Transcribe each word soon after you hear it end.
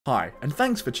Hi, and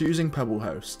thanks for choosing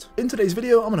PebbleHost. In today's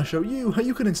video, I'm going to show you how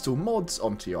you can install mods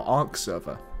onto your ARK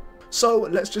server. So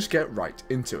let's just get right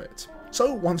into it.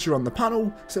 So once you're on the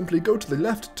panel, simply go to the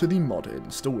left to the mod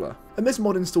installer. And this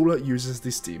mod installer uses the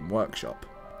Steam Workshop.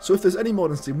 So if there's any mod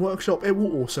in Steam Workshop, it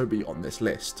will also be on this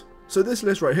list. So this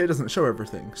list right here doesn't show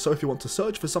everything. So if you want to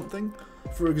search for something,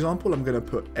 for example, I'm going to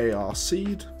put AR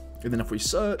seed, and then if we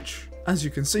search, as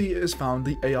you can see, it has found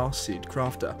the AR Seed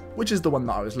Crafter, which is the one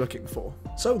that I was looking for.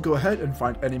 So go ahead and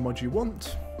find any mod you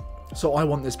want. So I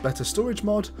want this better storage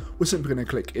mod, we're simply going to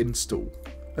click install.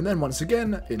 And then once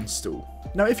again, install.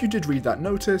 Now if you did read that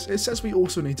notice, it says we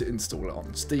also need to install it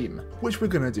on Steam, which we're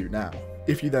going to do now.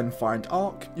 If you then find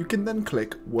ARK, you can then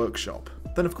click Workshop.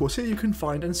 Then of course here you can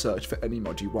find and search for any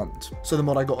mod you want. So the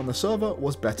mod I got on the server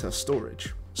was better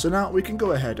storage. So now we can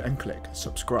go ahead and click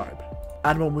subscribe.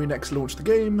 And when we next launch the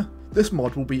game, this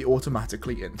mod will be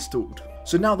automatically installed.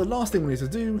 So now the last thing we need to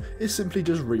do is simply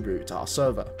just reboot our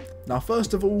server. Now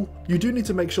first of all, you do need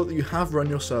to make sure that you have run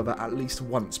your server at least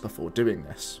once before doing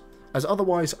this, as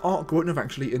otherwise ARK won't have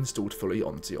actually installed fully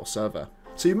onto your server.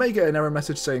 So you may get an error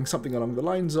message saying something along the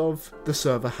lines of, the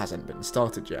server hasn't been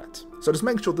started yet. So just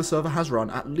make sure the server has run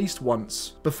at least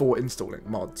once before installing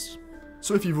mods.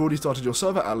 So if you've already started your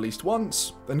server at least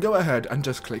once, then go ahead and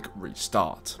just click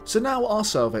restart. So now our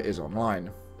server is online.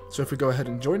 So if we go ahead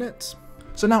and join it,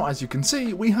 so now as you can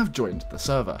see, we have joined the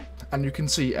server, and you can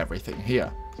see everything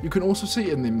here. You can also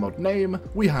see in the mod name,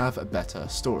 we have better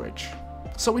storage.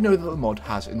 So we know that the mod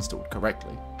has installed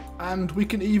correctly, and we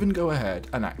can even go ahead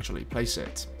and actually place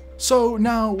it. So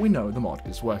now we know the mod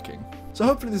is working. So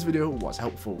hopefully this video was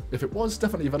helpful. If it was,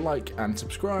 definitely leave a like and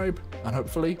subscribe, and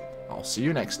hopefully I'll see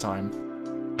you next time.